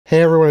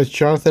Hey everyone, it's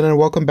Jonathan and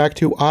welcome back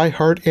to I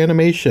Heart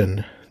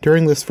Animation.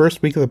 During this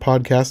first week of the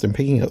podcast, I'm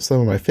picking out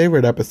some of my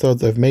favorite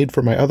episodes I've made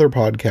for my other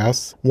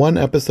podcasts, one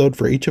episode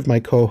for each of my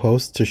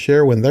co-hosts to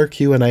share when their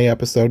Q&A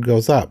episode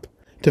goes up.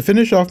 To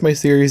finish off my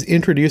series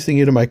introducing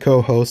you to my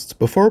co-hosts,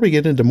 before we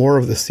get into more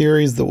of the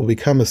series that will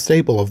become a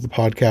staple of the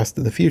podcast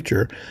in the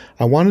future,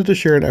 I wanted to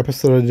share an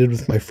episode I did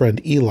with my friend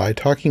Eli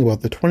talking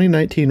about the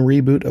 2019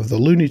 reboot of the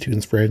Looney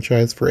Tunes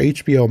franchise for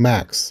HBO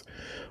Max.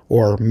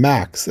 Or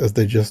Max, as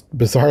they just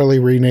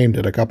bizarrely renamed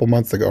it a couple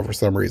months ago for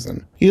some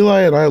reason.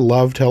 Eli and I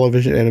love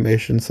television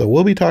animation, so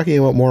we'll be talking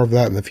about more of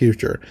that in the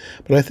future,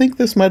 but I think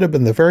this might have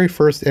been the very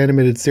first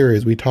animated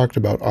series we talked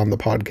about on the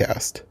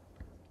podcast.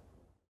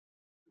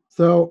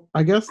 So,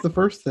 I guess the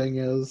first thing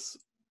is,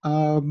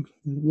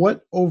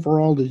 what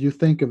overall did you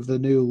think of the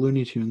new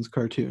Looney Tunes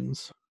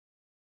cartoons?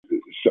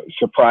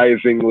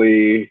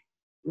 Surprisingly,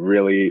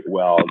 really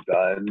well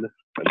done.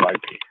 Like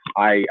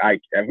I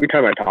every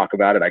time I talk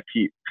about it, I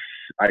keep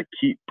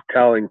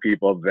telling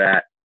people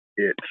that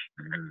it's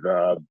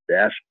the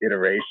best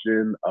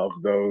iteration of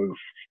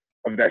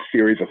that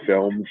series of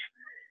films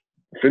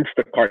since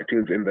the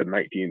cartoons in the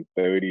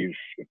 1930s,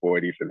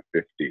 40s, and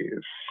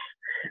 50s.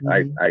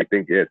 I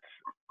think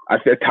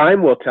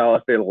time will tell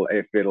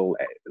if it'll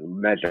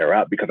measure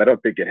up, because I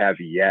don't think it has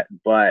yet.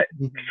 But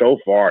so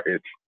far,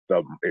 it's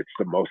the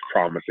most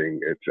promising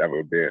it's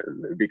ever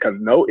been, because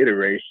no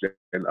iteration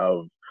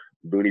of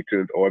Looney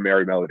Tunes or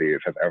Merry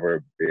Melodies have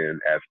ever been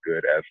as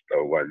good as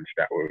the ones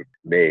that were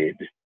made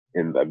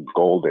in the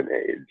golden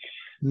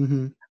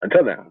age.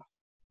 Until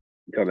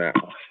now.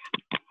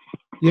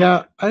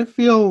 Yeah, I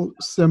feel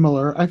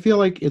similar. I feel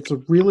like it's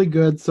really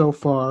good so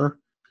far.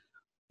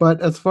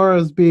 But as far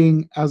as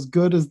being as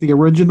good as the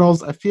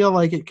originals, I feel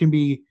like it can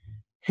be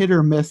hit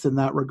or miss in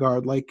that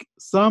regard. Like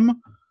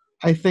some,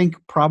 I think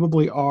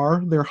probably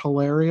are. They're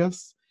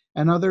hilarious.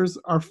 And others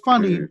are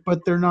funny,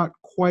 but they're not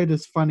quite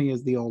as funny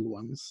as the old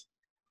ones.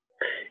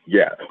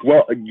 Yeah.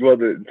 Well,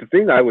 the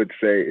thing I would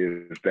say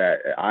is that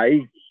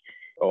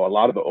a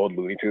lot of the old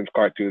Looney Tunes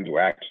cartoons were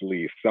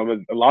actually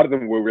a lot of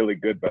them were really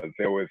good, but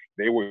they were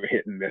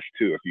hit and miss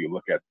too if you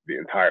look at the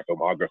entire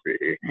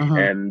filmography.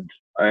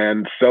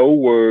 And so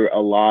were a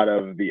lot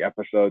of the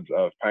episodes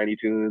of Tiny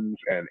Toons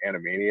and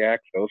Animaniacs.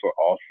 Those were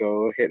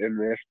also hit and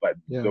miss, but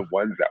the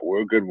ones that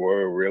were good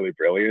were really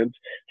brilliant.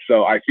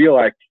 So I feel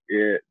like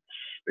it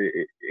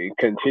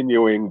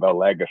continuing the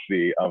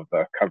legacy of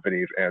the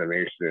company's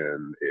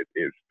animation, it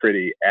is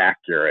pretty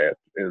accurate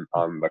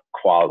on the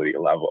quality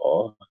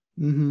level.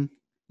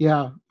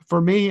 Yeah,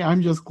 for me,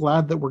 I'm just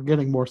glad that we're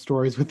getting more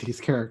stories with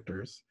these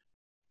characters.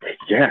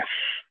 Yes,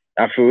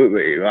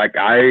 absolutely. Like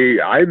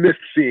I missed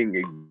seeing.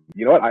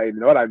 You know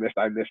what I missed?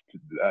 I missed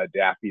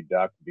Daffy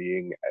Duck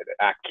being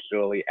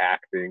actually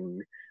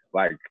acting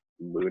like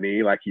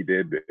Looney, like he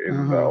did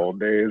in the old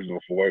days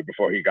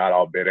before he got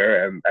all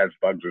bitter and as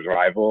Bugs'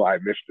 rival. I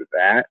missed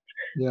that.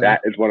 Yeah.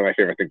 That is one of my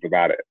favorite things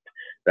about it.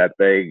 That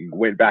they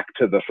went back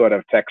to the sort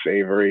of Tex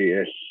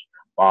Avery-ish,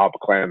 Bob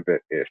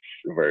Clampett-ish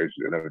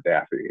version of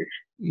Daffy.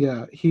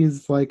 Yeah,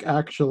 he's like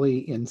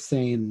actually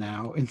insane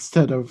now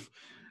instead of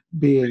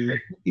being,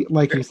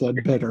 like you said,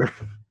 bitter.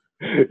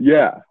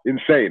 Yeah,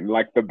 insane.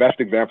 Like the best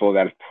example of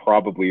that is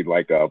probably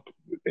like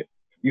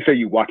you say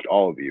you watched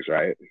all of these,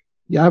 right?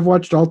 Yeah, I've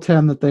watched all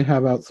 10 that they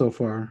have out so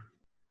far.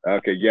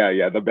 Okay,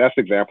 yeah. The best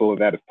example of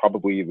that is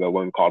probably the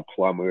one called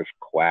Plumber's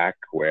Quack,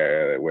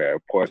 where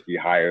Porky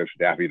hires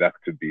Daffy Duck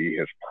to be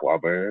his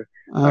plumber.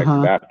 Like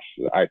I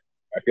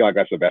feel like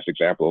that's the best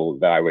example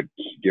that I would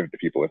give to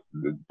people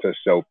to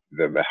show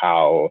them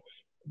how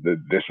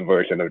this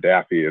version of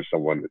Daffy is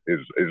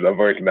a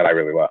version that I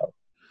really love.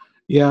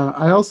 Yeah,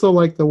 I also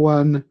like the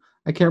one,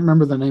 I can't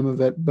remember the name of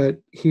it, but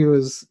he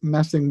was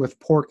messing with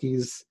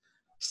Porky's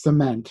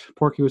cement.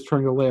 Porky was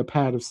trying to lay a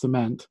pad of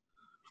cement,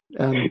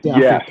 and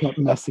Daffy kept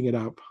messing it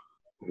up.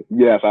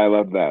 Yes, I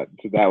love that.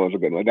 That was a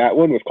good one. That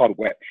one was called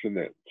Wet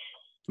Cement.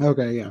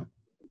 Okay, yeah.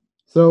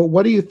 So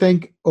what do you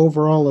think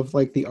overall of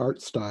like the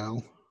art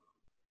style?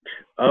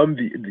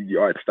 The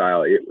art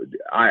style,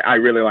 I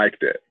really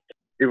liked it.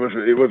 It was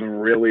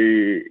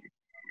really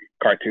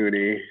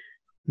cartoony.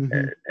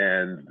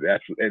 And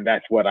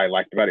that's what I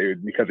liked about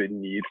it, because it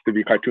needs to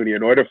be cartoony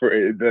in order for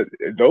it,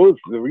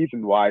 the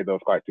reason why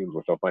those cartoons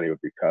were so funny was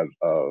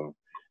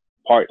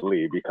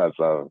partly because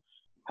of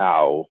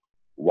how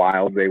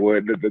wild they were,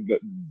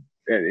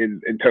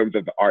 in terms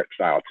of the art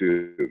style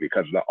too,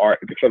 because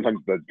sometimes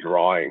the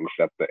drawings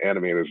that the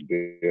animators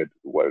did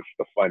was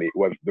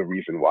the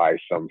reason why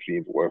some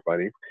scenes were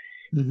funny.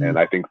 And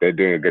I think they're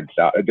doing a good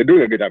job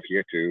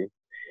here too.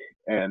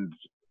 And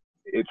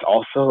it's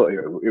also,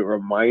 it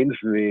reminds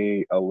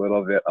me a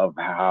little bit of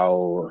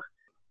how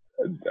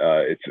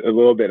it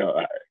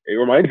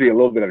reminds me a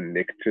little bit of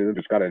Nicktoons.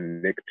 It's got a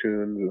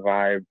Nicktoons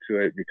vibe to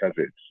it, because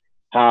it's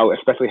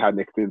especially how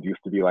Nicktoons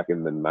used to be like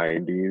in the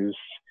 90s,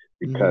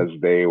 because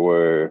they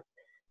were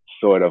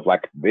sort of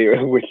like,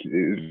 which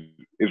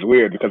is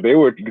weird,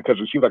 because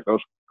it seems like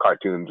those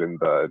cartoons in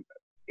the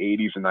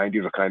 80s and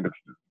 90s are kind of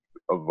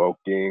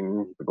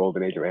evoking the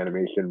golden age of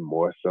animation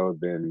more so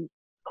than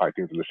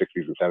cartoons in the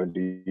 60s and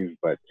 70s,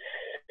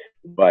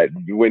 but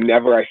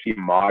whenever I see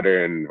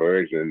modern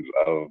versions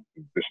of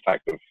this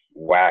type of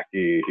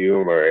wacky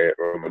humor, it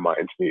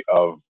reminds me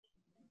of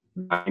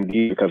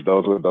 90s, because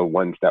those were the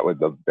ones that were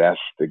the best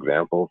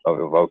examples of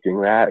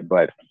evoking that.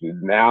 But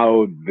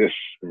now this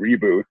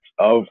reboot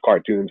of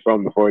cartoons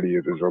from the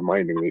 40s is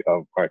reminding me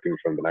of cartoons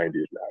from the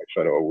 90s now. It's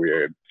sort of a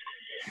weird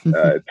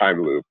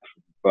time loop.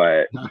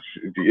 But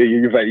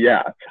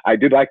yeah, I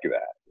did like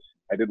that.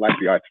 I did like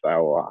the art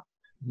style a lot.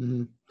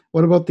 Mm-hmm.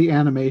 What about the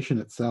animation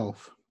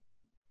itself?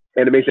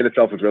 Animation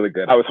itself was really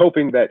good. I was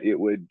hoping that it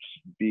would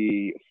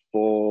be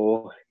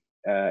full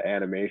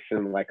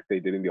animation like they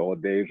did in the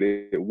old days.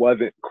 It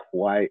wasn't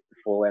quite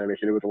full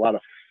animation. It was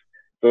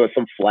there was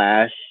some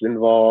flash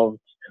involved,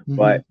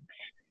 but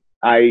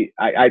I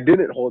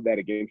didn't hold that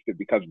against it,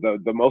 because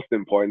the most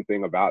important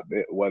thing about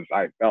it was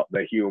I felt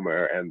the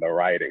humor and the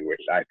writing,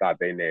 which I thought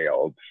they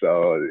nailed.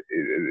 So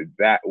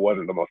that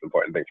wasn't the most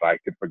important thing. So I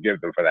could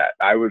forgive them for that.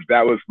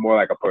 That was more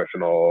like a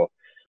personal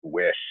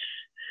wish.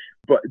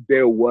 But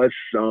there was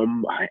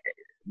some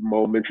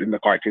moments in the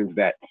cartoons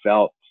that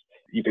felt,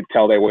 you could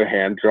tell they were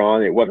hand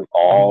drawn. It wasn't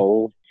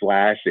all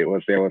flash. There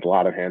was a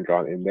lot of hand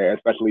drawn in there,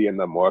 especially in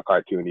the more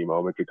cartoony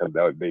moments, because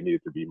they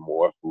needed to be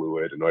more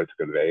fluid in order to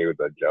convey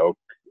the joke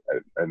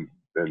and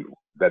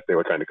that they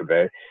were trying to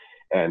convey.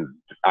 And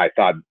I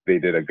thought they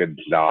did a good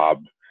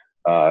job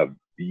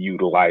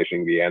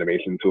utilizing the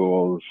animation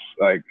tools.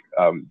 Like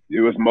this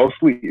was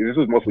mostly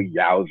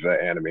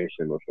Yowza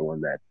Animation was the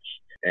one that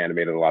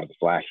animated a lot of the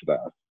flash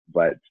stuff.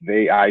 But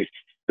I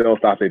still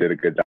thought they did a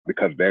good job,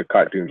 because their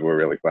cartoons were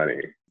really funny.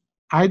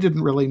 I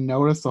didn't really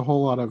notice a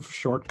whole lot of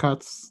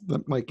shortcuts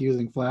that, like,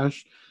 using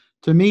Flash.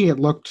 To me, it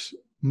looked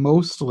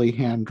mostly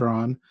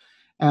hand-drawn.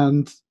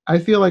 And I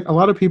feel like a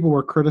lot of people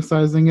were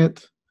criticizing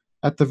it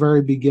at the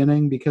very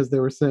beginning, because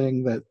they were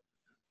saying that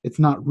it's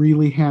not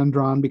really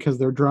hand-drawn because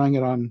they're drawing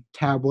it on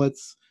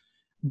tablets.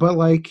 But,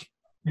 like,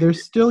 they're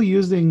still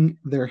using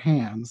their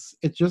hands.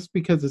 It's just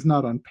because it's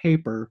not on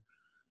paper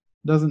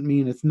doesn't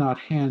mean it's not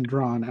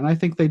hand-drawn. And I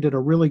think they did a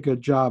really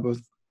good job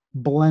of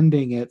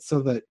blending it so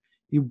that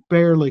you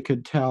barely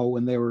could tell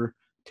when they were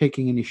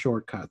taking any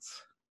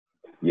shortcuts.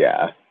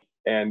 Yeah.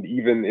 And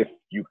even if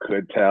you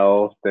could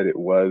tell that it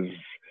was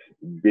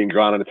being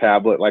drawn on a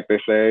tablet, like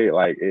they say,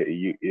 like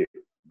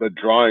the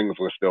drawings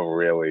were still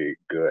really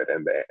good,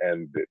 and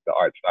the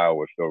art style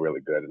was still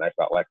really good. And I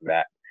felt like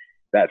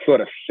that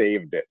sort of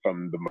saved it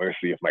from the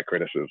mercy of my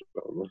criticism,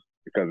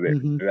 because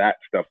that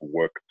stuff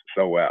worked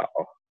so well.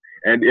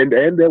 And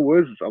there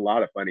was a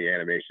lot of funny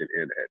animation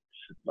in it.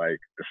 Like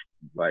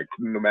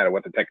no matter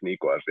what the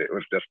technique was, it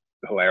was just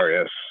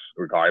hilarious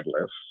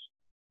regardless.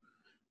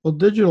 Well,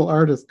 digital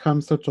art has come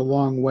such a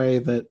long way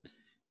that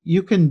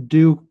you can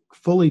do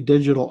fully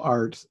digital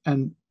art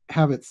and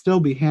have it still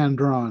be hand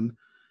drawn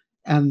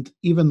and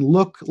even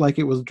look like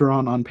it was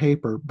drawn on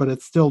paper, but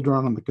it's still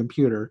drawn on the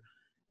computer.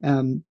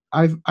 And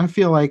I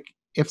feel like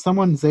if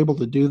someone's able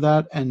to do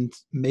that and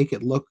make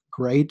it look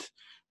great,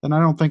 then I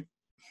don't think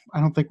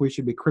we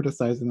should be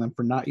criticizing them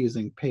for not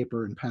using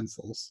paper and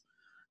pencils.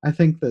 I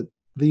think that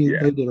they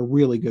did a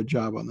really good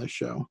job on this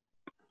show.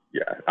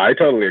 Yeah, I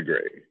totally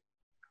agree.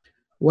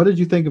 What did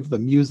you think of the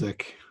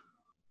music?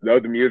 No,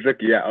 the music,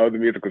 the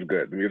music was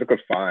good. The music was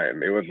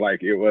fine.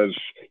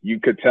 You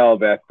could tell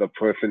that the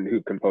person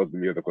who composed the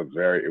music was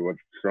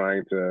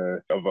trying to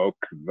evoke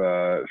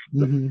the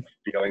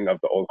feeling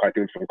of the old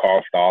cartoons from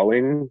Carl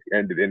Stalling,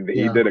 and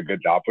he did a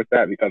good job with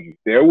that, because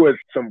there was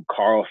some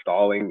Carl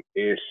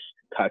Stalling-ish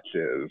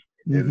touches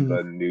in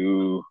the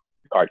new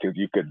cartoons.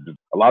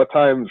 A lot of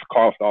times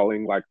Carl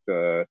Stalling liked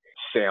to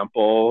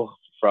sample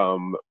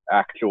from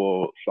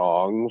actual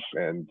songs,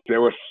 and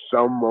there were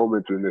some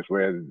moments in this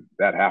where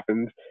that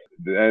happened,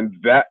 and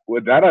that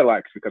I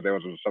liked, because there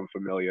was some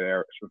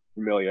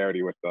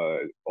familiarity with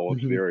the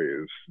old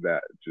series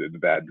that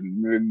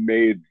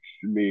made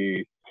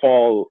me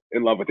fall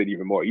in love with it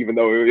even more, even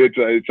though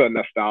it's a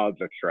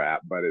nostalgia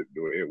trap, but it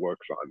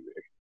works on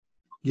me.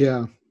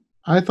 Yeah,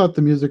 I thought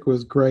the music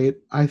was great.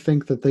 I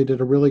think that they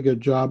did a really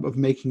good job of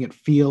making it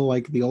feel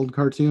like the old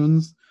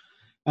cartoons,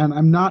 and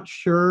I'm not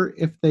sure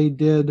if they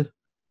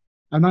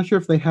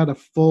had a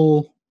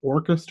full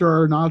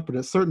orchestra or not, but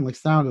it certainly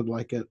sounded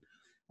like it.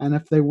 And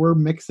if they were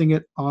mixing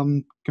it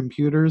on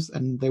computers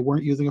and they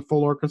weren't using a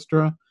full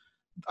orchestra,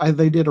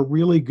 they did a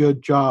really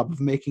good job of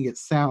making it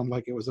sound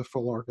like it was a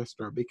full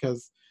orchestra,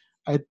 because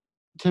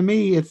to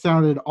me, it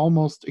sounded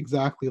almost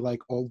exactly like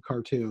old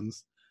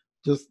cartoons.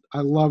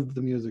 I loved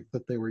the music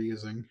that they were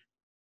using.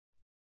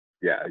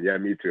 Yeah,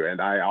 me too. And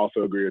I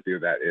also agree with you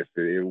that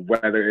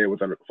whether it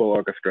was a full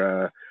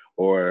orchestra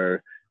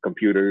or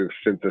computer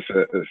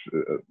synthesizers,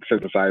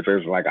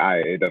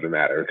 it doesn't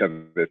matter,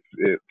 because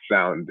it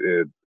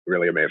sounded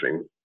really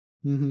amazing.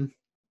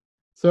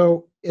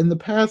 So in the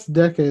past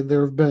decade,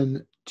 there have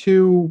been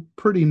two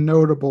pretty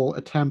notable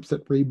attempts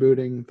at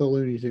rebooting the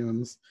Looney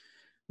Tunes.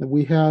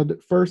 We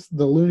had first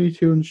the Looney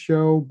Tunes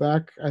show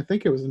back, I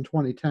think it was in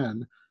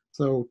 2010,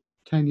 so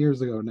 10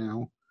 years ago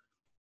now.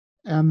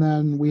 And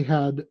then we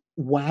had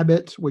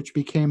Wabbit, which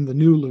became the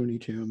new Looney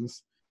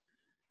Tunes.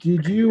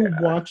 Did you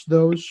Yeah. watch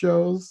those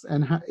shows?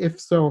 And if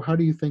so, how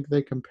do you think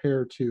they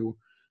compare to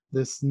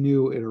this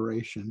new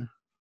iteration?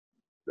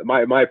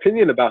 My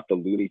opinion about the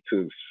Looney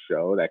Tunes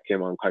show that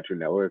came on Cartoon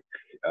Network,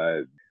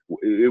 uh,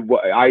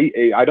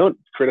 I don't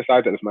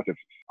criticize it as much as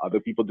other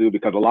people do,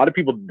 because a lot of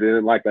people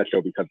didn't like that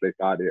show because they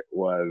thought it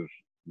was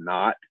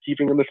not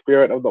keeping in the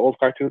spirit of the old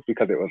cartoons,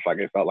 because it was like,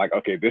 it felt like,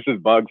 okay, this is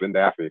Bugs and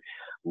Daffy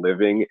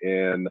living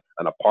in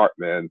an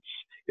apartment.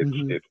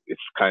 Hmm.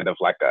 It's kind of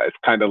like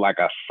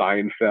a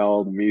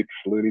Seinfeld meets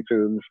Looney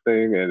Tunes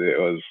thing, and it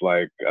was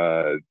like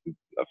a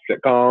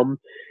sitcom,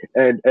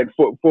 and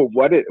for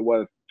what it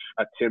was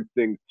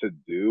attempting to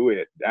do,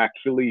 it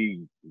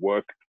actually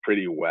worked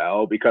pretty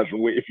well, because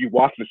if you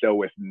watch the show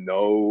with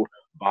no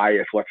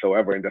bias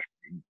whatsoever, and just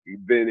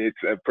then it's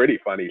a pretty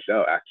funny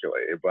show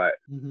actually, but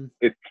Hmm.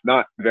 it's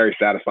not very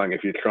satisfying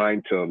if you're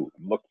trying to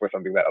look for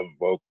something that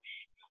evokes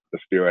the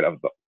spirit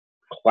of the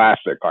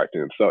classic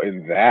cartoons. So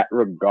in that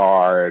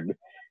regard,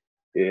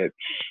 it's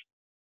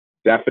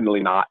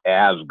definitely not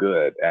as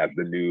good as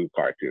the new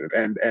cartoons.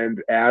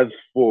 And as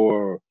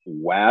for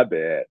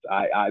Wabbit,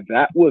 I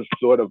that was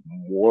sort of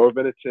more of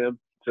an attempt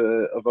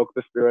to evoke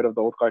the spirit of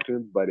the old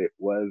cartoons, but it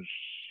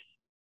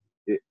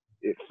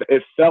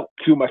it felt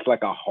too much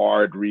like a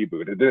hard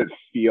reboot. It didn't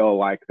feel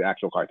like the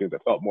actual cartoons.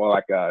 It felt more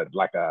like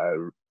a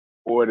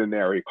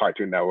ordinary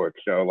Cartoon Network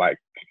show, like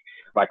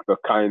the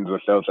kinds of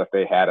shows that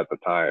they had at the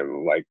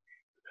time. Like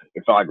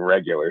it felt like a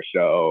regular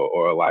show,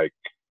 or like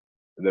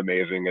the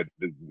amazing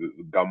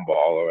Gumball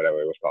or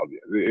whatever it was called.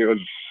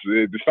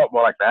 It just felt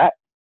more like that,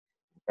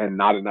 and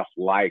not enough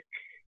like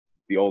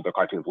the older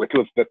cartoons, which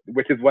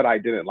is what I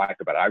didn't like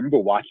about it. I remember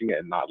watching it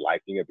and not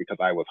liking it because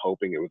I was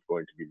hoping it was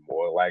going to be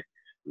more like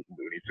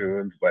Looney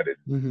Tunes,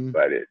 Hmm.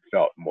 but it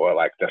felt more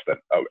like just an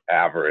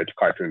average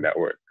Cartoon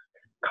Network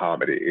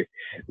comedy,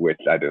 which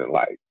I didn't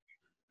like.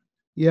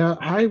 Yeah,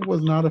 I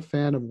was not a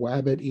fan of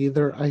Wabbit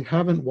either. I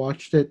haven't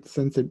watched it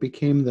since it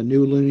became the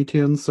new Looney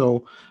Tunes,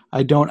 so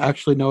I don't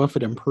actually know if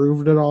it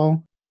improved at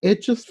all.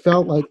 It just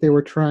felt like they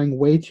were trying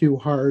way too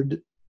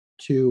hard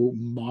to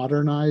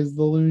modernize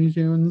the Looney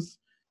Tunes.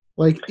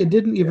 Like it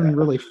didn't even Yeah,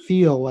 really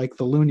feel like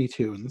the Looney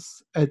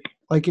Tunes.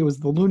 Like it was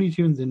the Looney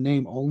Tunes in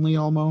name only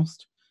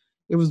almost.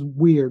 It was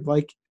weird.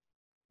 Like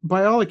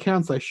by all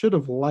accounts, I should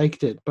have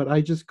liked it, but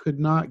I just could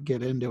not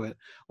get into it.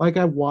 Like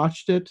I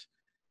watched it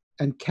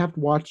and kept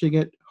watching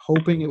it,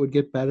 hoping it would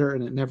get better,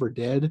 and it never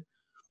did.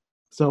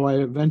 So I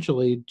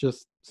eventually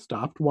just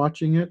stopped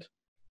watching it.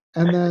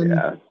 And then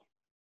yeah,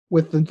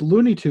 with the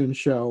Looney Tunes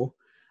show,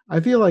 I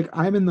feel like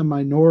I'm in the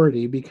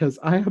minority because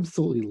I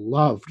absolutely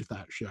loved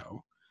that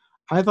show.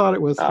 I thought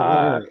it was uh,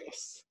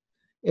 hilarious.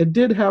 It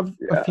did have a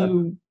yeah,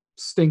 few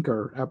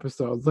stinker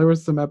episodes. There were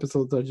some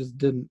episodes I just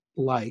didn't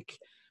like.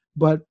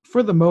 But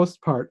for the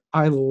most part,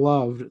 I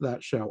loved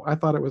that show. I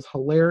thought it was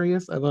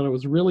hilarious. I thought it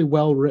was really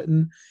well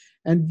written.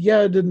 And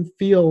yeah, it didn't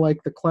feel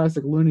like the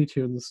classic Looney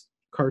Tunes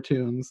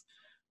cartoons,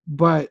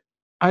 but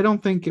I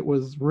don't think it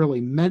was really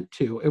meant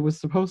to. It was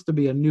supposed to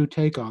be a new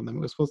take on them.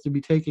 It was supposed to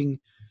be taking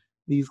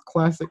these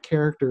classic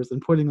characters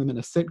and putting them in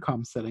a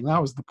sitcom setting.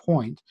 That was the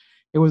point.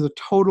 It was a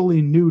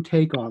totally new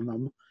take on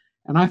them,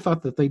 and I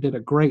thought that they did a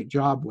great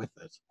job with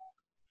it.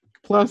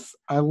 Plus,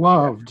 I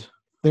loved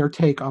their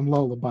take on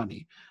Lola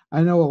Bunny.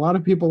 I know a lot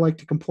of people like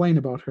to complain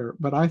about her,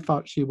 but I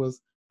thought she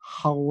was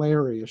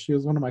hilarious. She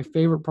was one of my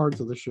favorite parts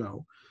of the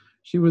show.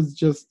 She was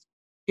just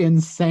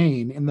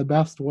insane in the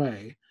best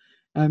way.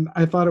 And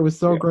I thought it was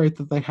so yeah. great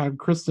that they had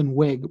Kristen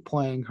Wiig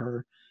playing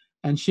her,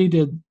 and she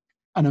did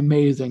an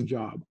amazing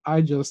job.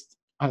 I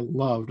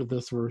loved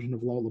this version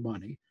of Lola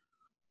Bunny.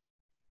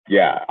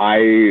 Yeah,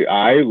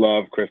 I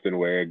love Kristen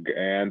Wiig,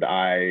 and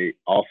I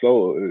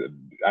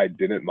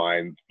didn't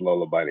mind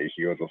Lola Bunny.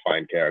 She was a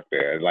fine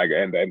character. And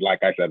like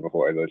I said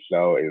before, the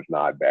show is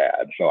not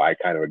bad. So I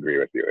kind of agree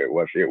with you. It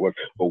was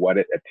for what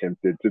it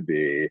attempted to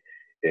be.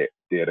 It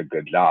did a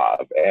good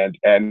job,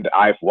 and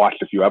I've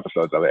watched a few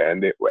episodes of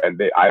it,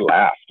 I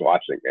laughed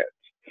watching it.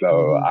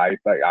 So Hmm. I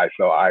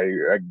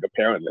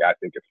apparently I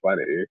think it's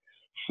funny.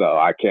 So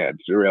I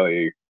can't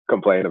really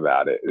complain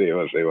about it. It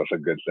was a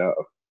good show.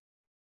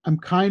 I'm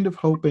kind of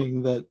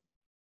hoping that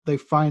they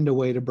find a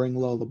way to bring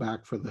Lola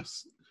back for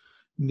this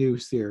new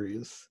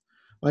series.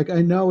 Like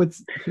I know it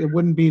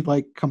wouldn't be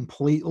like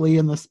completely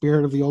in the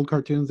spirit of the old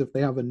cartoons if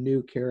they have a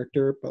new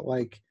character, but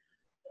like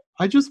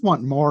I just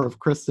want more of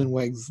Kristen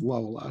Wiig's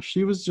Lola.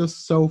 She was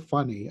just so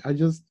funny.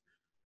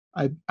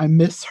 I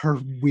miss her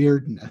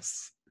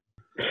weirdness.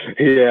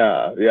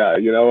 Yeah, yeah.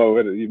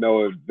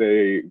 What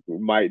they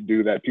might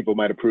do that people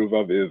might approve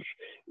of is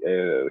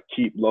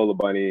keep Lola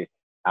Bunny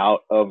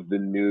out of the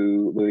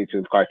new Looney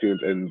Tunes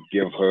cartoons and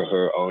give her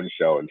her own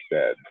show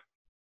instead.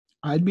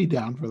 I'd be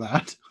down for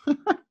that.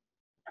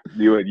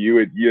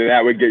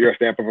 That would get your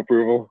stamp of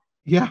approval.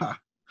 Yeah.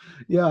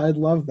 Yeah, I'd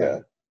love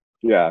Yeah,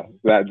 that.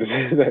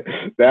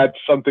 yeah. That's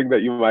something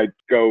that you might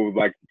go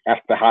like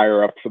ask the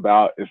higher ups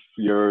about if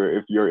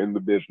you're in the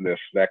business.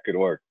 That could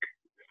work.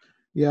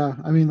 Yeah,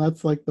 I mean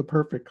that's like the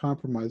perfect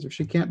compromise. If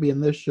she can't be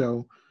in this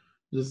show,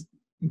 just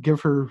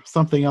give her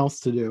something else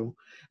to do.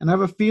 And I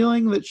have a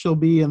feeling that she'll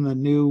be in the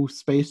new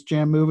Space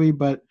Jam movie,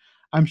 but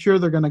I'm sure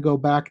they're going to go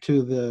back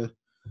to the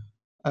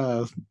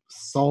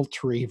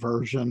sultry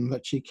version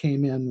that she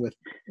came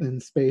in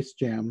Space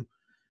Jam.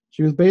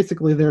 She was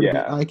basically there to be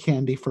eye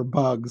candy for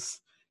Bugs,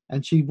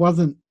 and she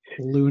wasn't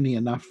loony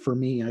enough for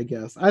me, I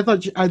guess. I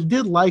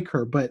did like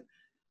her, but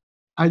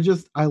I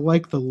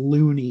like the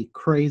loony,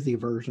 crazy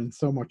version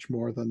so much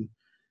more than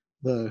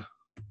the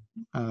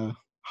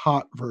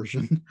hot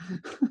version.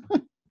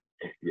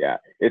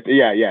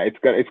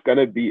 It's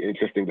gonna be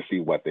interesting to see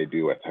what they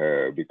do with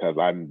her, because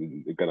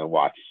I'm gonna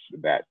watch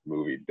that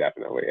movie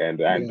definitely, and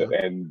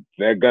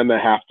they're gonna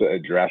have to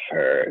address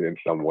her in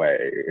some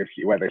way,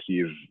 whether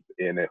she's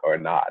in it or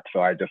not.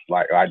 So I just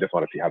want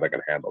to see how they're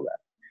gonna handle that.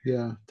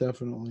 Yeah,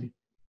 definitely.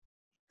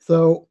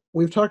 So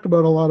we've talked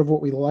about a lot of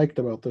what we liked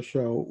about the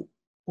show.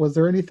 Was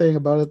there anything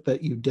about it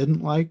that you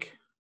didn't like?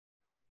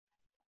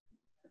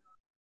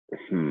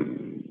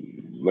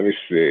 Let me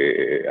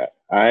see.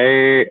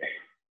 I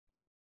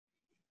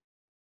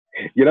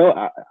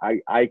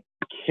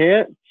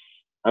can't.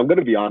 I'm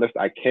gonna be honest.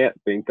 I can't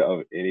think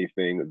of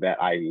anything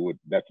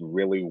that's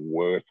really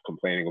worth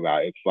complaining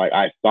about. It's like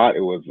I thought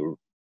it was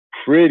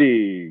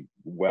pretty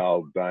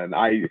well done.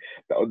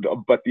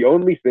 But the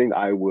only thing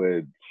I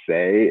would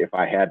say, if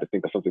I had to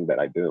think of something that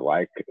I didn't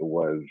like,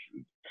 was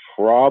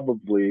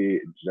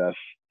probably just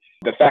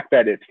the fact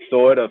that it's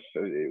sort of,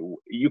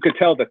 you could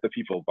tell that the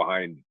people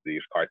behind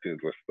these cartoons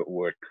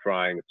were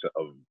trying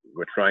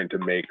to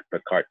make the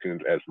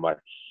cartoons as much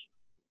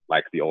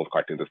like the old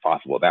cartoons as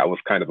possible. That was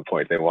kind of the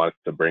point. They wanted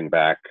to bring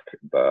back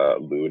the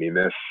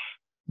looniness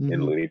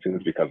in Looney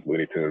Tunes, because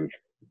a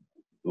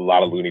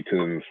lot of Looney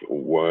Tunes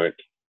weren't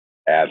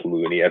as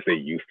loony as they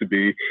used to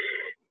be.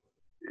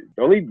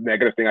 The only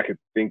negative thing I could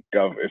think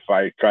of, if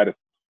I try to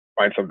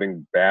find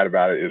something bad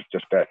about it, is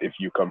just that if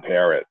you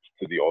compare it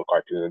to the old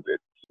cartoons,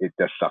 it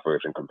just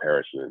suffers in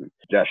comparison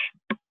just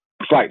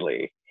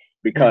slightly.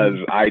 Because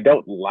I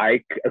don't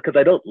like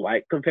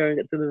comparing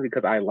it to them,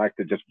 because I like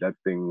to just judge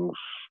things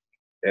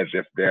as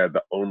if they're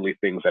the only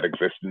things that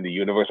exist in the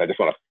universe. I just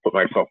want to put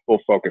my full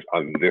focus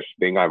on this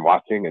thing I'm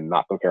watching and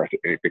not compare it to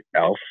anything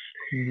else.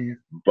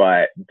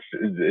 But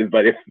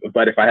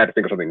if I had to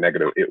think of something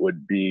negative, it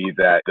would be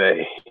that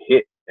the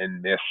hit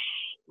and miss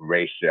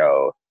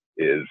ratio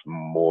is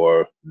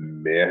more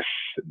miss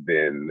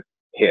than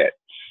hits,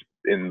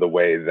 in the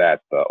way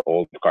that the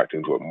old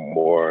cartoons were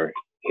more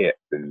hit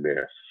than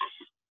miss.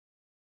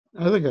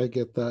 I think I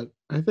get that.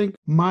 I think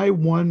my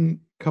one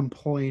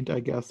complaint, I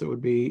guess it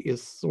would be,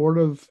 is sort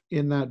of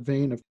in that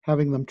vein of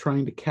having them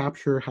trying to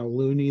capture how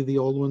loony the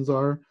old ones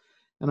are.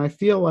 And I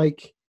feel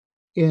like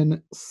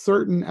in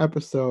certain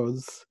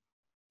episodes,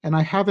 and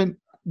I haven't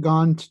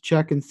gone to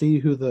check and see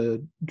who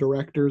the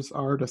directors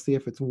are to see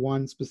if it's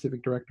one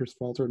specific director's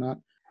fault or not,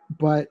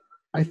 but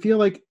I feel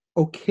like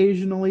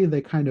occasionally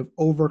they kind of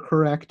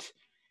overcorrect,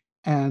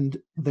 and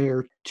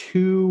they're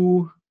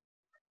too,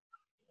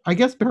 I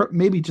guess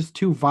maybe just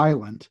too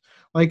violent.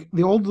 Like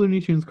the old Looney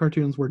Tunes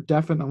cartoons were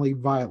definitely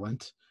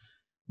violent,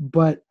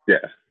 but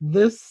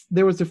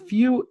there was a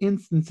few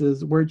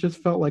instances where it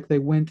just felt like they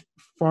went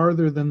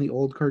farther than the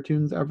old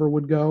cartoons ever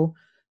would go,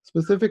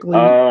 specifically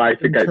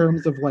in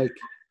terms of like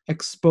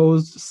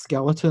exposed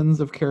skeletons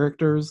of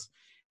characters.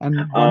 And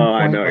one point,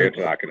 I know what you're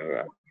talking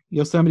about.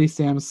 Yosemite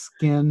Sam's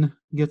skin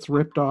gets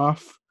ripped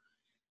off,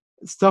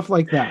 stuff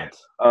like that.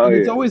 And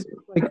it's always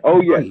like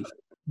brief,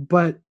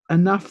 but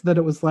enough that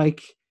it was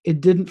like it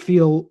didn't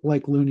feel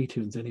like Looney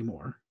Tunes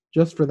anymore,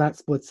 just for that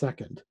split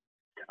second.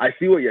 I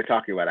see what you're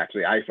talking about.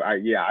 Actually, I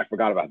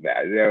forgot about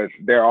that.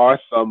 There are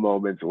some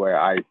moments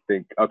where I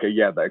think,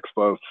 the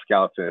exposed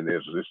skeleton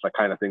is the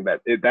kind of thing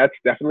that's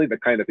definitely the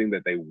kind of thing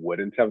that they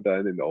wouldn't have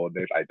done in the old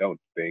days. I don't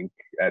think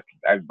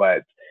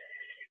but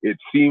it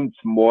seems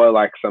more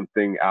like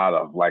something out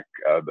of like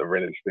the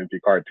Ren and Stimpy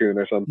cartoon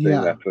or something.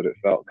 Yeah. That's what it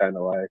felt kind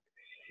of like,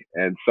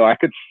 and so I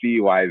could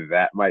see why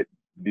that might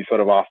be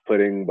sort of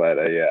off-putting. But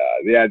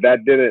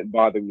that didn't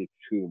bother me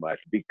too much,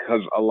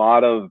 because a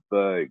lot of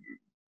the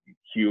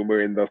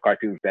humor in those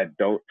cartoons that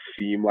don't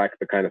seem like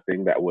the kind of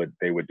thing that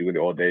they would do in the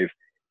old days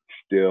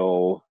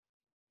still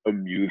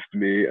amused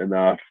me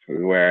enough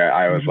where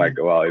I was like,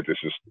 well,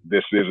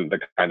 this isn't the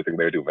kind of thing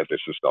they would do, but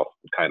this is still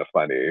kind of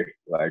funny,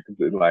 like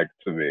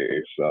to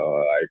me.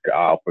 So like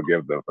I'll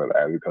forgive them for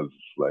that, because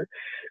like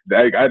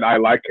I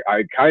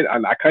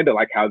kind of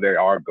like how they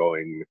are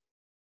going.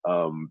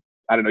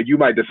 I don't know, you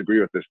might disagree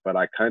with this, but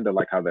I kind of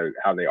like how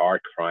they are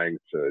trying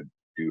to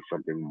do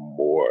something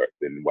more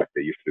than what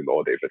they used to do in the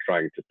old days. They're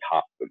trying to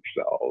top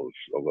themselves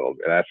a little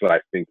bit. That's what I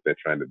think they're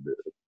trying to do.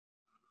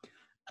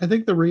 I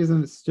think the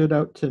reason it stood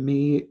out to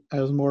me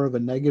as more of a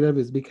negative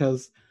is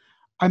because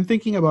I'm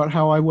thinking about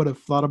how I would have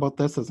thought about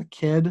this as a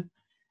kid,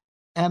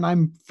 and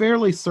I'm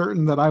fairly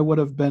certain that I would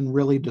have been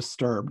really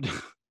disturbed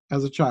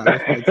as a child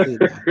if I'd seen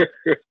that.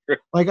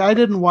 Like, I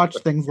didn't watch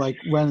things like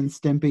Ren and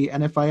Stimpy,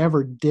 and if I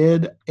ever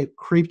did, it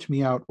creeped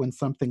me out when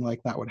something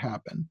like that would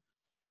happen.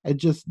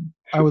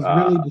 I was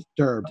really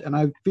disturbed, and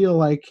I feel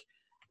like,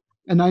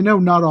 and I know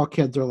not all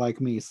kids are like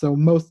me, so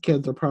most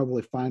kids are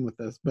probably fine with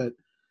this, but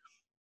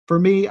for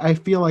me, I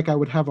feel like I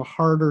would have a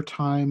harder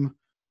time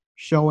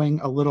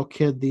showing a little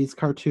kid these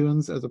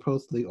cartoons as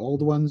opposed to the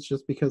old ones,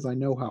 just because I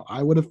know how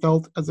I would have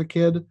felt as a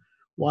kid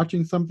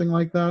watching something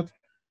like that.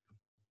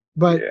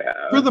 But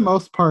for Yeah. the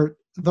most part,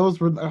 those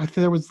were, I think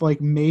there was like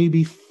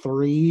maybe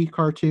 3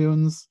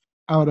 cartoons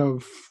out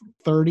of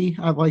 30.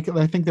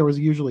 I think there was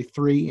usually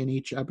 3 in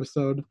each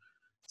episode.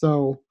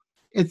 So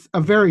it's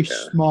a very Yeah.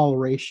 small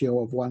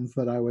ratio of ones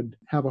that I would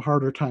have a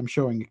harder time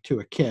showing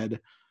to a kid.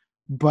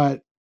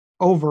 But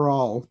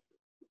overall,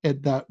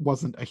 that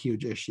wasn't a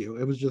huge issue.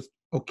 It was just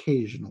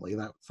occasionally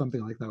that something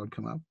like that would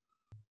come up.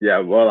 Yeah,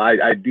 well,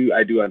 I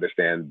do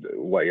understand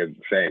what you're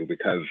saying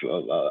because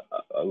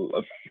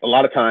a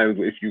lot of times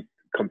if you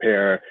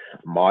compare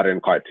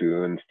modern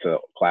cartoons to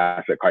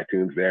classic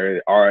cartoons,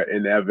 there are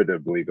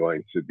inevitably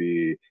going to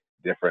be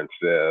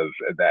differences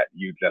that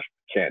you just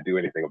can't do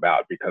anything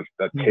about because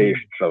the Mm-hmm.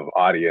 tastes of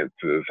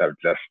audiences have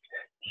just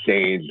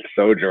changed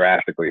so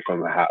drastically from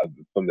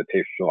the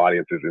tastes of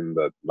audiences in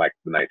the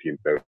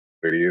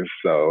 1930s.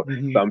 So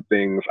Mm-hmm. some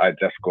things are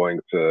just going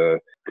to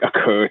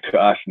occur to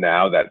us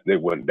now that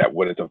wouldn't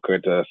have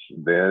occurred to us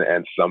then,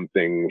 and some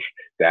things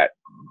that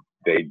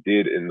they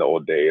did in the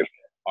old days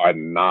are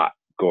not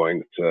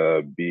going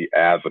to be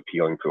as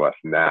appealing to us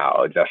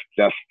now. Just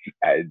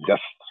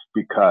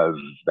because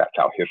that's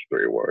how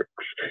history works.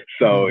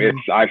 So Mm-hmm.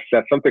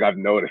 that's something I've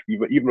noticed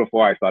even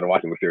before I started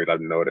watching the series. I've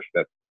noticed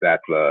that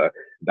that's a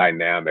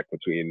dynamic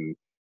between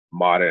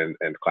modern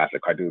and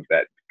classic cartoons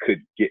that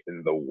could get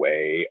in the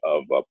way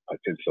of a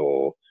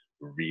potential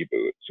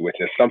reboots, which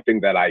is something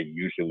that I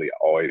usually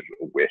always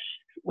wish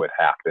would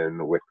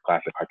happen with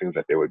classic cartoons,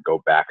 that they would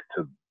go back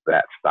to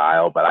that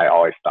style. But I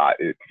always thought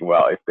if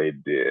they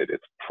did,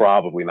 it's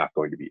probably not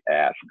going to be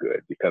as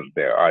good because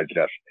there are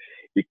just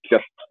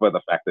for the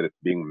fact that it's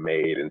being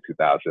made in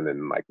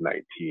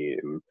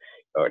 2019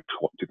 or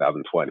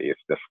 2020,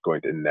 it's just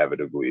going to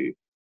inevitably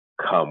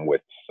come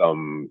with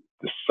some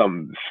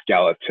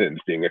skeletons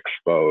being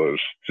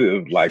exposed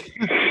to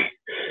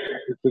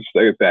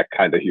that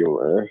kind of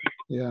humor.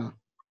 Yeah.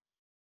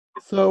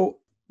 So,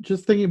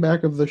 just thinking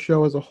back of the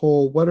show as a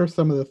whole, what are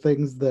some of the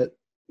things that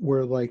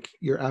were like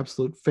your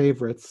absolute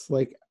favorites,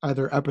 like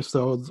either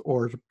episodes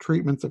or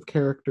treatments of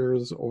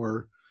characters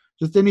or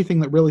just anything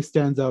that really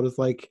stands out as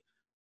like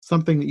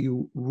something that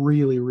you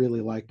really, really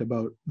liked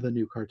about the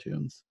new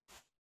cartoons?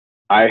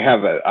 I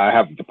have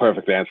the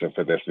perfect answer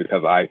for this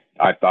because I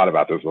thought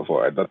about this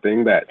before. The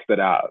thing that stood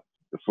out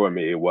for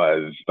me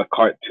was the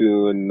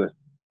cartoon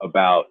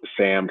about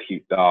Sam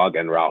Sheepdog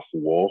and Ralph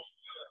Wolf.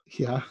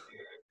 Yeah.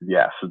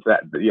 Yes,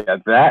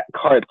 that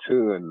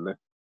cartoon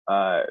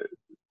uh,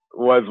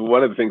 was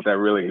one of the things that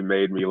really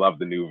made me love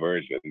the new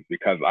version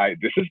because I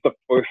this is the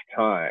first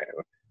time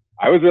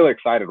I was really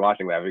excited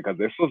watching that because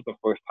this was the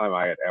first time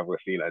I had ever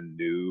seen a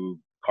new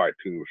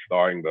cartoon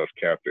starring those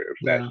characters,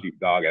 that Yeah.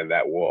 sheepdog and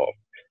that wolf,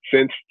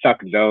 since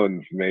Chuck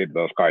Jones made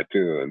those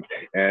cartoons.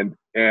 And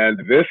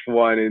this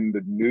one in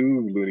the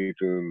new Looney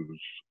Tunes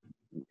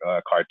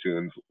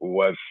cartoons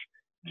was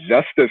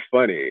just as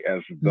funny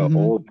as the Mm-hmm.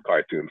 old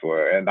cartoons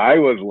were, and I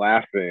was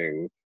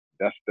laughing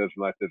just as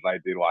much as I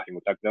did watching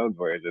the Chuck Jones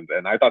versions.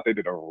 And I thought they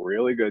did a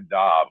really good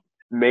job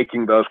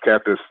making those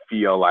characters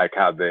feel like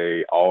how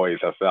they always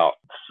have felt.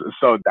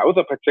 So that was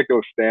a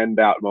particular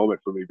standout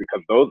moment for me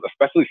because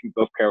especially since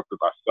those characters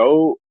are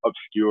so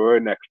obscure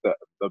next to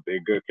the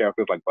bigger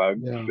characters like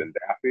Bugs Yeah. and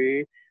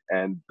Daffy,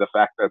 and the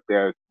fact that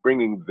they're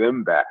bringing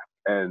them back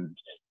and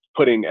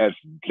putting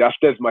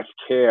just as much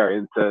care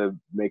into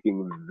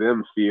making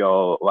them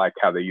feel like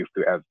how they used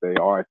to as they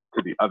are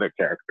to the other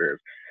characters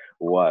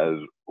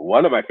was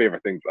one of my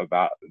favorite things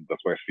about the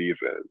first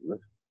season.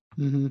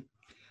 Mm-hmm.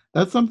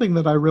 That's something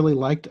that I really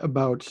liked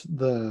about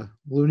the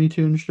Looney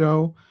Tunes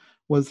show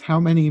was how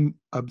many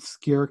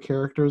obscure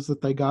characters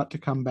that they got to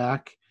come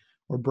back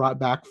or brought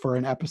back for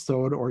an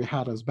episode or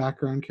had as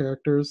background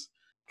characters.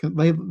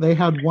 They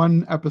had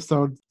one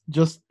episode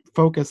just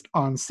focused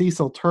on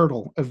Cecil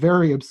Turtle, a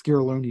very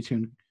obscure Looney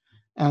Tune,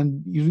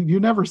 and you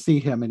never see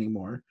him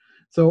anymore.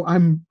 So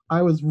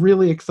I was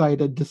really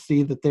excited to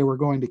see that they were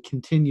going to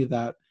continue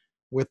that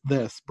with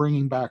this,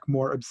 bringing back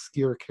more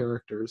obscure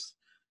characters.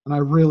 And I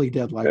really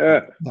did like Yeah,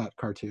 that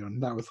cartoon.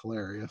 That was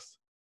hilarious.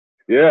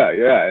 yeah,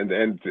 and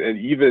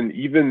even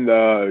you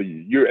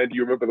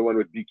remember the one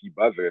with Beaky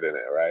Buzzard in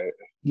it, right?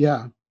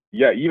 Yeah.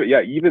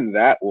 Even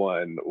that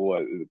one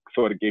was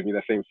sort of gave me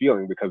the same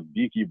feeling because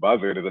Beaky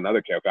Buzzard is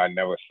another character I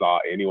never saw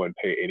anyone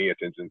pay any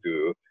attention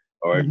to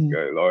Hmm.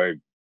 or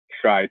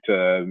try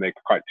to make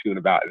a cartoon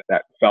about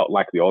that felt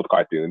like the old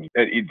cartoons.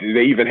 And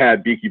they even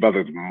had Beaky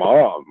Buzzard's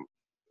mom.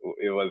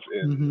 It was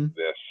in Hmm.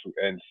 this,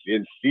 and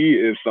she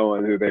is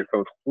someone who they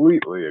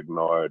completely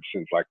ignored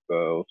since like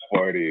the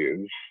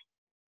 40s.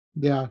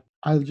 Yeah.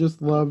 I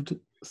just loved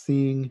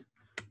seeing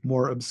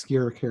more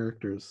obscure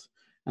characters.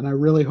 And I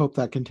really hope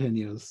that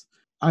continues.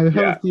 I have a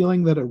Yeah,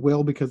 feeling that it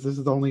will because this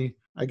is only,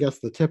 I guess,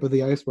 the tip of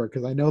the iceberg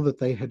because I know that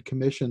they had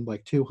commissioned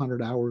like 200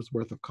 hours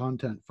worth of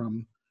content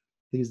from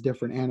these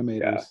different yeah.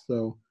 animators.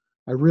 So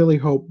I really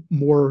hope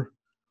more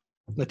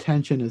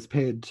attention is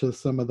paid to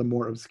some of the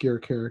more obscure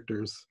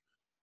characters.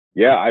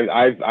 Yeah,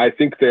 I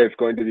think there's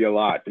going to be a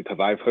lot because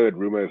I've heard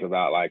rumors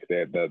about like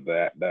the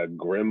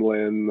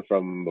gremlin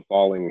from the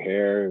Falling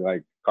Hair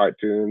like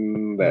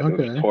cartoon that was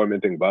Okay.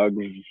 tormenting bugs.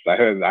 I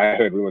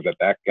heard rumors that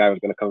that guy was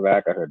going to come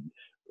back. I heard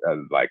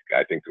like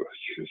I think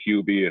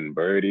Hubie and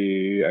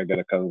Birdie are going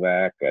to come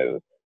back.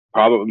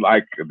 Probably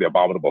like the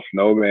Abominable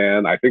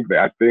Snowman. I think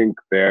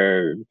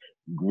they're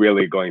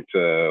really going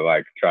to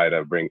like try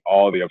to bring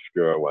all the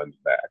obscure ones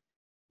back.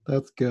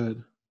 That's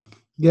good.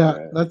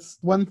 Yeah, that's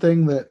one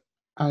thing that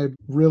I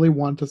really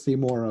want to see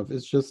more of.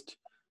 Is just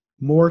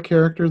more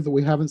characters that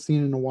we haven't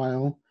seen in a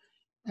while.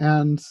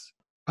 And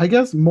I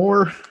guess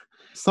more,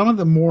 some of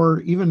the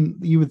more, even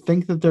you would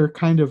think that they're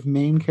kind of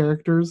main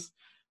characters,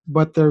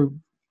 but they're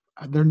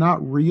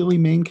not really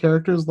main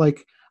characters.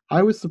 Like,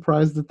 I was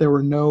surprised that there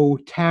were no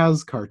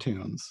Taz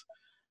cartoons.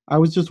 I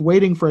was just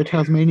waiting for a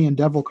Tasmanian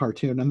Devil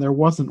cartoon, and there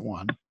wasn't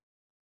one.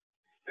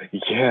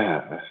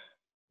 Yeah,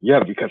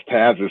 yeah, because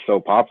Taz is so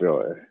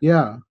popular.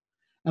 Yeah.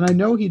 And I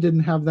know he didn't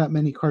have that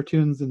many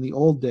cartoons in the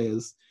old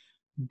days,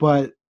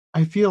 but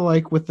I feel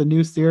like with the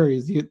new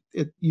series,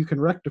 you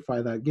can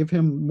rectify that. Give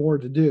him more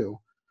to do.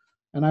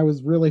 And I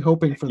was really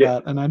hoping for Yeah,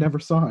 that, and I never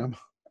saw him.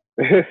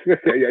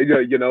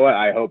 you know what?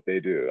 I hope they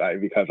do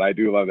because I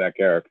do love that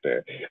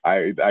character.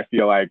 I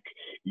feel like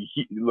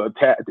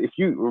if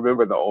you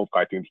remember the old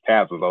cartoons,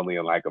 Taz was only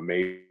in like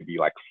maybe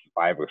like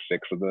 5 or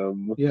 6 of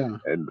them, Yeah.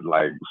 and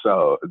like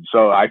so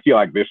I feel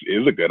like this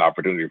is a good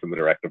opportunity for them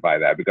to rectify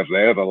that because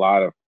there's a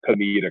lot of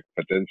comedic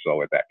potential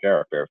with that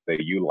character if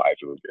they utilize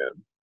it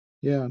again.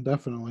 Yeah,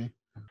 definitely.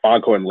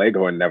 Foghorn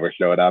Leghorn never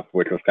showed up,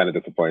 which was kind of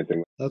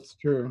disappointing. That's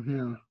true.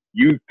 Yeah.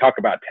 You talk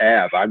about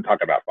Taz, I'm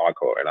talking about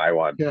Foghorn. I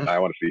want Yeah. I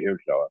want to see him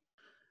show up.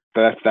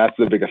 That's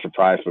the biggest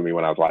surprise for me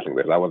when I was watching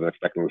this. I wasn't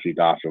expecting to see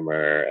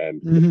Gossamer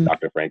and Hmm.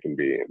 Dr.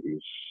 Frankenbeans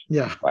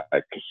Yeah.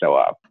 like show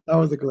up. That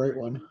was a great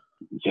one.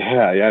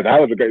 Yeah, that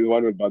was a great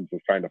one when Bugs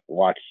was trying to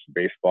watch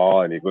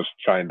baseball and he was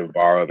trying to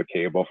borrow the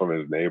cable from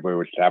his neighbor,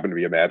 which happened to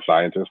be a mad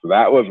scientist. But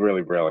that was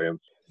really brilliant.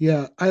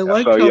 Yeah. I So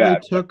liked how they yeah,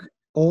 took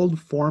old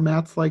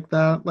formats like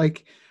that.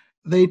 Like,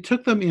 they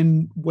took them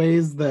in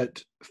ways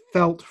that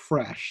felt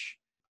fresh.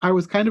 I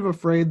was kind of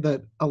afraid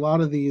that a lot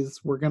of these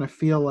were going to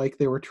feel like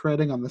they were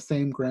treading on the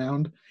same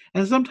ground.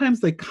 And sometimes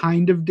they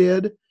kind of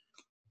did,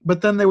 but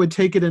then they would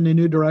take it in a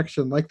new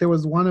direction. Like, there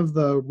was one of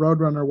the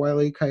Roadrunner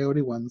Wile E.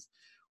 Coyote ones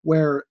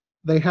where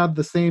they had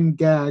the same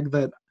gag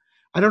that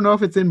I don't know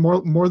if it's in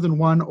more than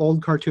one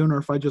old cartoon or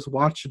if I just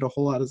watched it a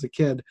whole lot as a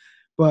kid,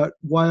 but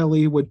Wile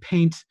E. would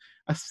paint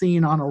a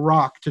scene on a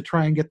rock to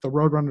try and get the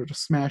Roadrunner to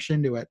smash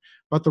into it,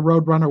 but the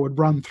Roadrunner would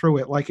run through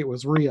it like it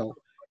was real.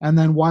 And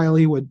then Wile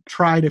E. would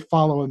try to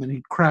follow him and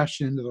he'd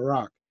crash into the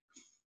rock.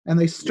 And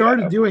they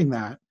started yeah, doing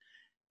that.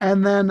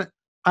 And then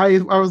I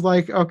was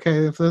like,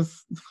 okay, if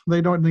this,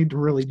 they don't need to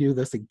really do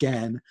this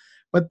again.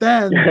 But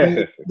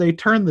then they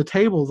turned the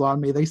tables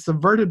on me. They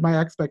subverted my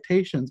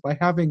expectations by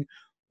having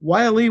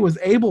Wile E. was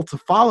able to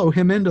follow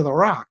him into the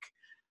rock,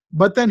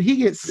 but then he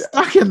gets yeah,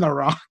 stuck in the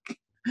rock.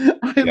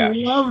 I yeah,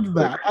 loved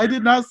that. I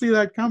did not see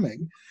that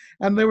coming.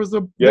 And there were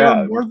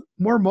yeah.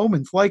 more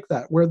moments like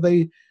that where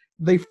they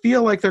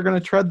feel like they're going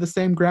to tread the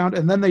same ground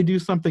and then they do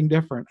something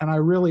different, and I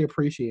really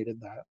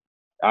appreciated that.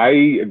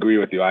 I agree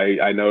with you.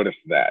 I noticed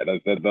that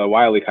the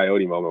Wile E.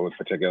 Coyote moment was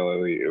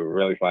particularly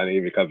really funny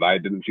because I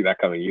didn't see that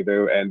coming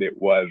either, and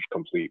it was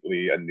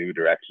completely a new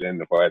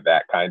direction for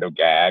that kind of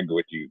gag,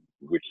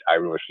 which I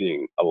was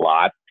seeing a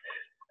lot.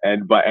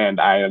 And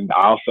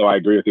also I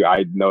agree with you.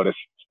 I noticed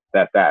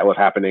that was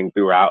happening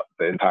throughout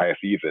the entire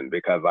season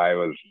because I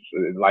was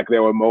like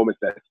there were moments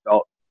that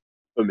felt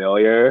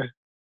familiar,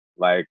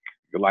 like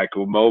like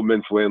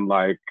moments when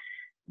like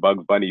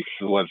Bugs Bunny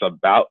was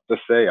about to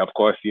say, of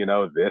course,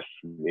 this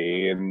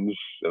means,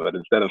 but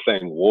instead of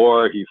saying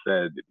war, he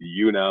said,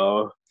 you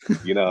know what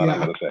I'm Yeah.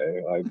 gonna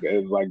say. Like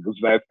it's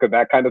like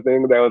that kind of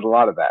thing. There was a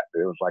lot of that.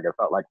 It was like it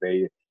felt like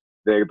the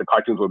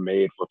cartoons were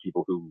made for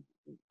people who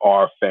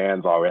are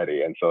fans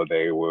already, and so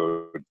they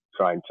were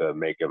trying to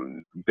make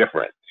them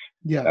different.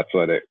 Yeah. That's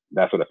what it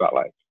felt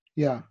like.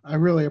 Yeah. I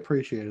really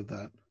appreciated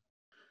that.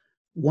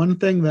 One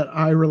thing that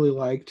I really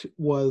liked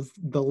was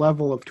the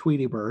level of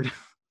Tweety Bird.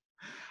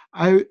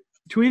 I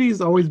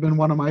Tweety's always been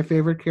one of my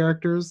favorite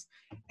characters,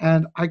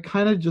 and I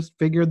kind of just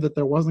figured that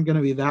there wasn't going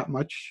to be that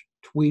much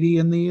Tweety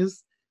in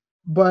these,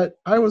 but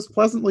I was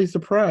pleasantly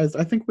surprised.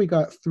 I think we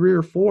got 3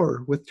 or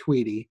 4 with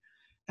Tweety,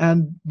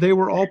 and they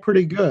were all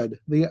pretty good.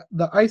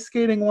 The ice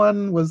skating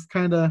one was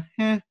kind of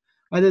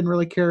I didn't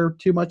really care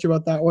too much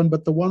about that one,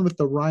 but the one with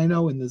the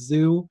rhino in the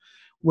zoo,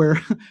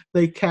 where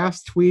they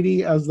cast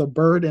Tweety as the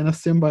bird in a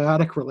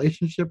symbiotic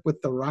relationship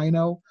with the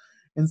rhino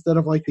instead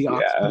of like the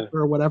oxpecker Yeah,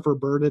 or whatever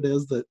bird it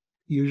is that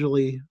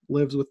usually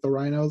lives with the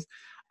rhinos.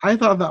 I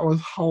thought that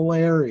was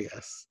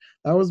hilarious.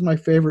 That was my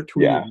favorite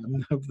Tweety yeah.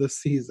 one of this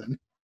season.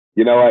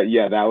 You know what?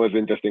 Yeah, that was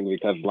interesting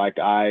because like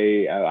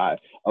I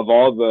of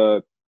all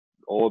the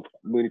old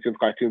Looney Tunes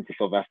cartoons, the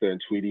Sylvester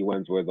and Tweety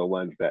ones were the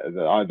ones that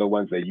are the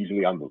ones that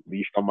usually on the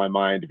least on my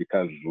mind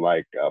because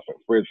like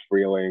Fritz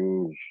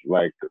Freeling's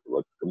like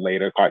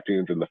later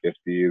cartoons in the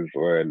 50s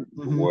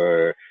Hmm.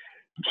 were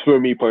For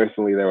me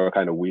personally, they were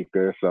kind of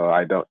weaker, so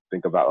I don't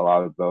think about a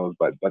lot of those.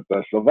 But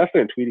the Sylvester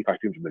and Tweety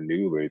cartoons in the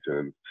new Looney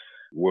Tunes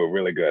were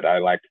really good. I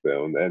liked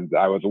them, and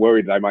I was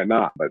worried I might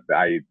not, but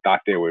I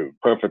thought they were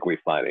perfectly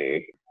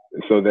funny.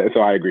 So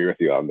I agree with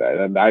you on that,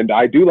 and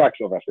I do like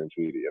Sylvester and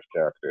Tweety as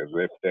characters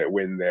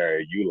when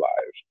they're utilized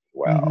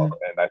well,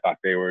 and I thought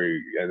they were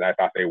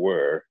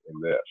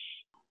in this.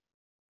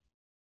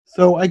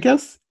 So I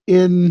guess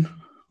in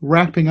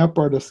wrapping up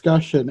our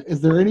discussion,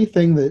 is there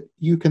anything that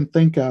you can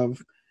think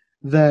of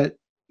that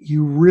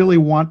you really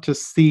want to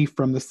see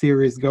from the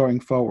series going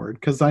forward?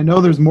 Because I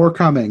know there's more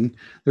coming.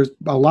 There's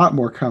a lot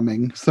more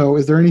coming. So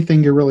is there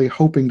anything you're really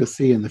hoping to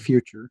see in the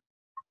future?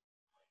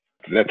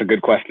 That's a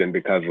good question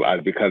because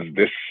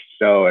this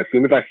show, as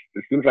soon as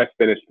I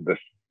finished this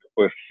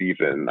first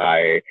season,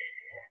 I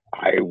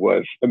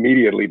was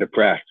immediately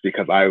depressed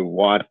because I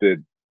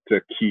wanted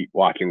to keep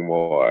watching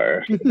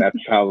more. That's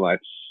how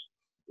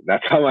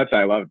much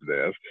I loved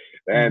this.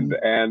 And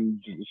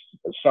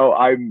so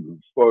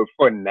I'm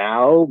for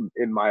now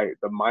in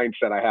the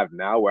mindset I have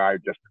now where I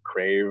just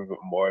crave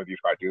more of these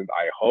cartoons.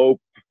 I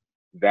hope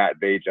that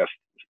they just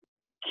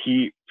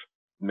keep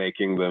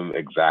making them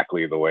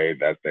exactly the way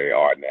that they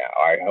are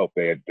now. I hope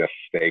they just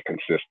stay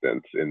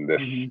consistent in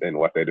this in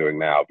what they're doing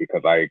now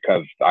because I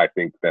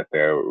think that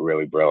they're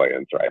really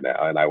brilliant right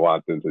now, and I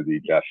want them to be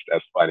just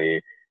as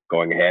funny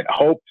going ahead.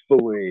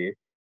 Hopefully,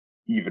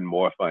 even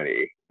more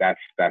funny.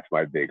 That's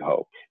my big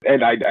hope,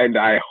 and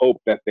I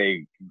hope that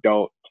they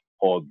don't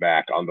hold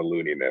back on the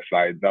looniness.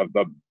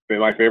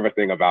 My favorite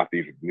thing about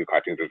these new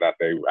cartoons is that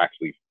they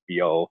actually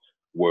feel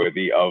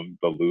worthy of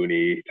the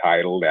Looney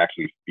title. They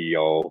actually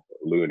feel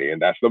loony,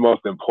 and that's the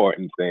most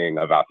important thing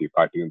about these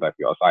cartoons. I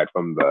feel aside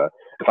from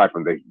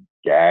the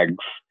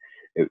gags,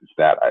 is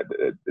that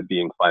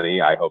being funny.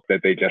 I hope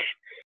that they just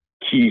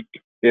keep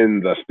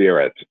in the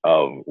spirit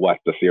of what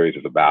the series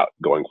is about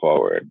going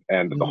forward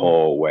and the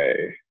whole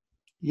way.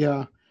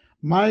 Yeah.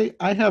 I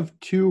have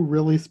two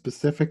really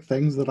specific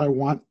things that I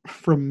want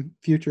from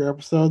future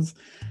episodes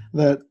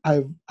that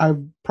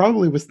I've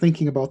probably was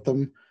thinking about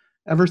them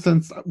ever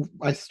since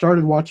I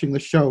started watching the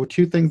show.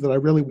 Two things that I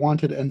really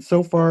wanted, and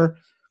so far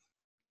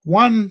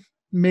one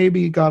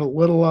maybe got a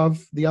little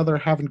of, the other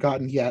haven't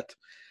gotten yet.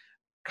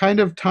 Kind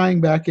of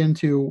tying back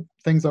into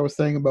things I was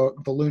saying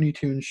about the Looney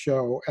Tunes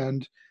show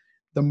and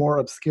the more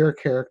obscure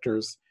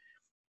characters.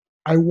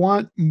 I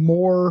want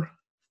more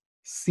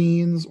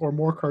scenes or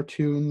more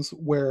cartoons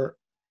where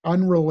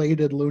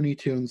unrelated Looney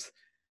Tunes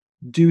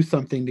do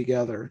something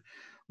together.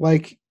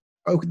 Like,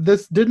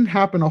 this didn't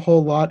happen a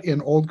whole lot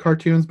in old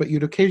cartoons, but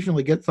you'd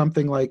occasionally get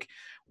something like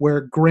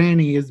where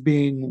Granny is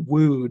being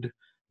wooed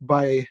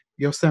by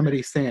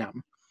Yosemite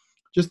Sam.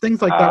 Just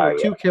things like that, where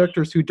two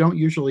characters who don't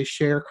usually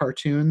share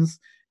cartoons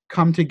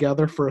come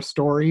together for a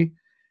story.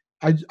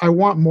 I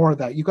want more of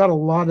that. You got a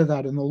lot of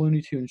that in the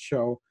Looney Tunes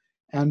show.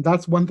 And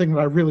that's one thing that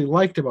I really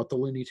liked about the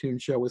Looney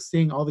Tunes show, was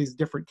seeing all these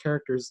different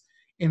characters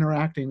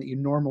interacting that you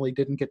normally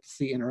didn't get to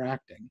see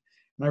interacting.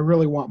 And I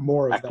really want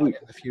more of that in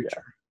the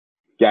future.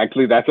 Yeah,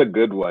 actually, that's a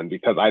good one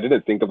because I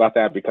didn't think about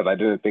that because I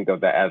didn't think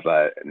of that as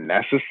a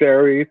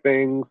necessary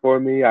thing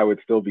for me. I would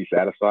still be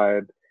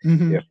satisfied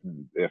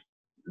if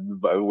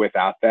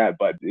without that.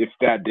 But if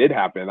that did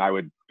happen, I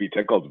would be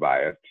tickled by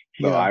it.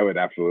 So I would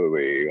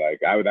absolutely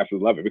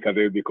love it because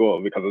it would be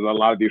cool. Because there's a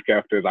lot of these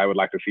characters, I would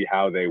like to see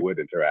how they would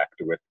interact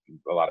with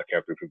a lot of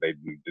characters that they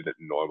didn't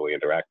normally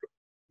interact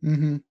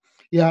with.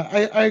 Yeah,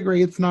 I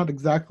agree. It's not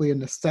exactly a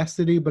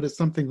necessity, but it's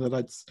something that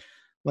it's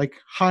like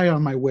high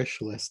on my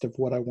wish list of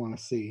what I want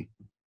to see.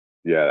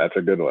 Yeah, that's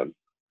a good one.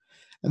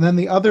 And then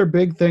the other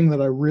big thing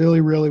that I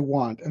really, really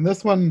want, and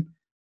this one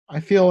I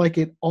feel like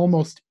it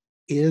almost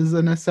is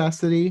a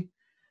necessity.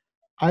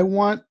 I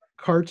want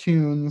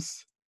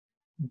cartoons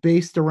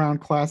based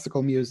around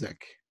classical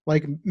music,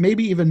 like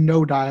maybe even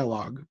no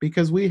dialogue,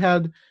 because we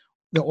had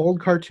the old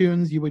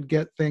cartoons, you would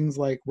get things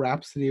like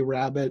Rhapsody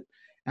Rabbit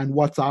and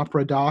What's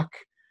Opera Doc,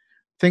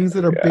 things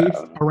that are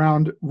based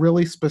around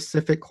really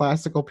specific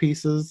classical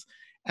pieces,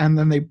 and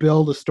then they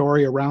build a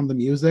story around the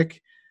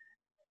music.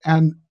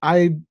 And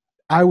I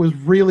was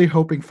really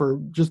hoping for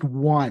just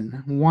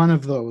one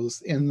of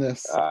those in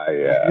this. I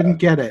didn't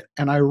get it,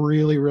 and I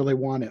really, really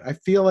want it. I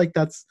feel like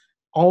that's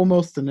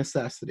almost a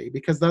necessity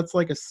because that's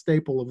like a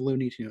staple of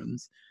Looney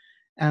Tunes.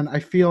 And I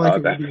feel like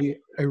it would be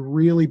a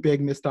really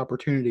big missed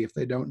opportunity if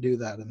they don't do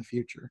that in the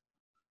future.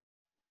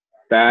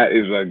 That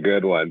is a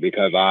good one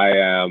because I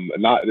am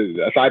not,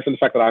 aside from the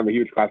fact that I'm a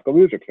huge classical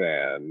music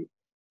fan,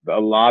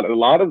 a lot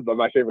of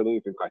my favorite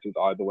Looney Tunes cartoons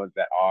are the ones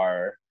that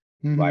are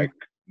like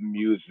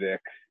music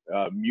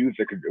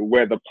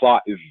where the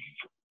plot is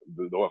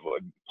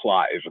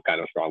a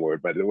kind of strong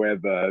word, but where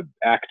the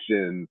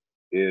action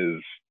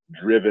is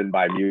driven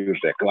by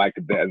music, like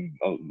the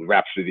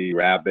Rhapsody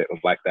Rabbit was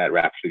like that,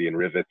 Rhapsody and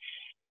Rivets,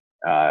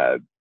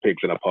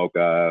 Pigs in a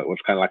Polka was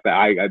kind of like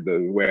that.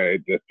 Where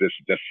it just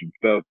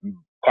the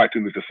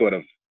cartoon was just sort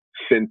of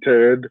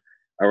centered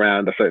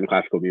around a certain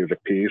classical music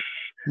piece.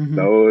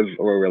 Those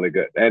were really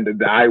good,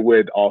 and I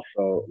would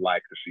also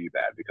like to see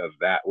that because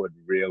that would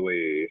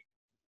really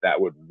that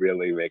would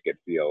really make it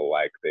feel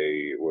like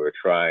they were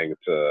trying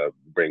to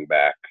bring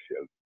back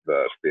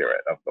the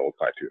spirit of the old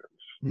cartoons.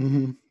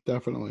 Mm-hmm,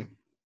 definitely.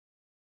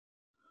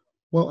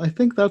 Well, I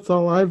think that's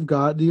all I've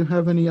got. Do you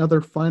have any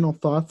other final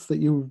thoughts that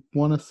you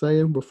want to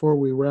say before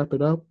we wrap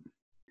it up?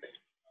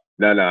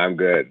 No, I'm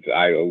good.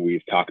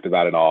 We've talked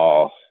about it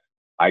all.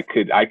 I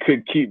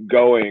could keep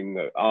going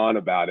on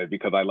about it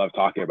because I love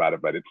talking about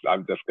it, but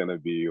I'm just gonna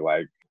be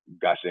like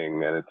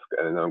gushing, and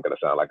I'm gonna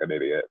sound like an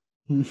idiot.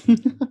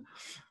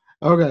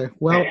 Okay,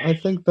 well, I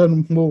think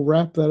then we'll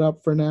wrap that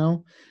up for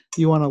now.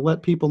 Do you want to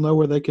let people know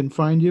where they can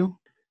find you?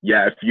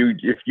 Yeah,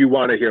 if you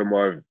want to hear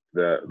more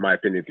of my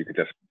opinions, you could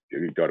just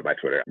go to my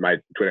Twitter. My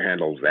Twitter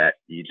handle is at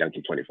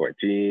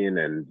eJunkie2014,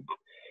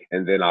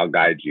 and then I'll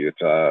guide you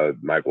to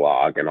my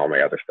blog and all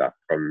my other stuff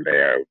from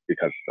there,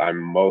 because I'm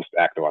most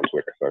active on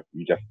Twitter. So if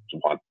you just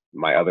want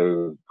my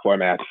other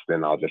formats,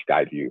 then I'll just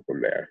guide you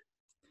from there.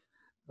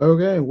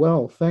 Okay,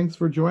 well, thanks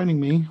for joining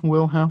me.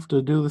 We'll have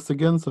to do this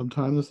again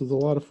sometime. This is a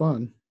lot of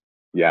fun.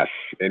 Yes,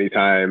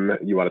 anytime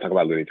you want to talk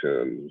about Looney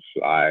Tunes,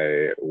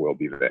 I will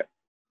be there.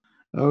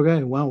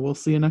 Okay, well, we'll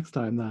see you next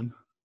time then.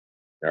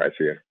 All right,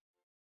 see you.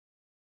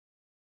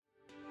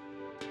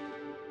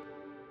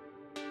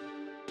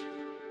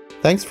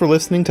 Thanks for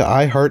listening to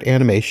iHeart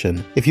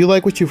Animation. If you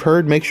like what you've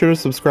heard, make sure to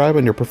subscribe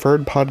on your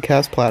preferred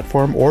podcast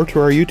platform or to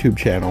our YouTube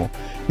channel.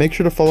 Make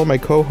sure to follow my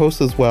co-hosts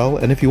as well,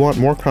 and if you want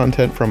more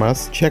content from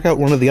us, check out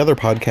one of the other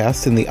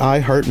podcasts in the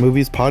iHeart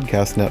Movies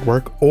Podcast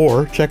Network,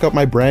 or check out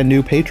my brand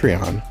new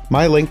Patreon.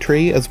 My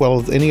Linktree, as well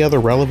as any other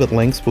relevant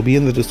links, will be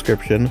in the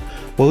description.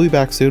 We'll be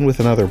back soon with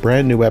another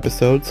brand new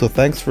episode, so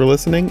thanks for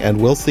listening,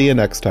 and we'll see you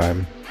next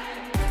time.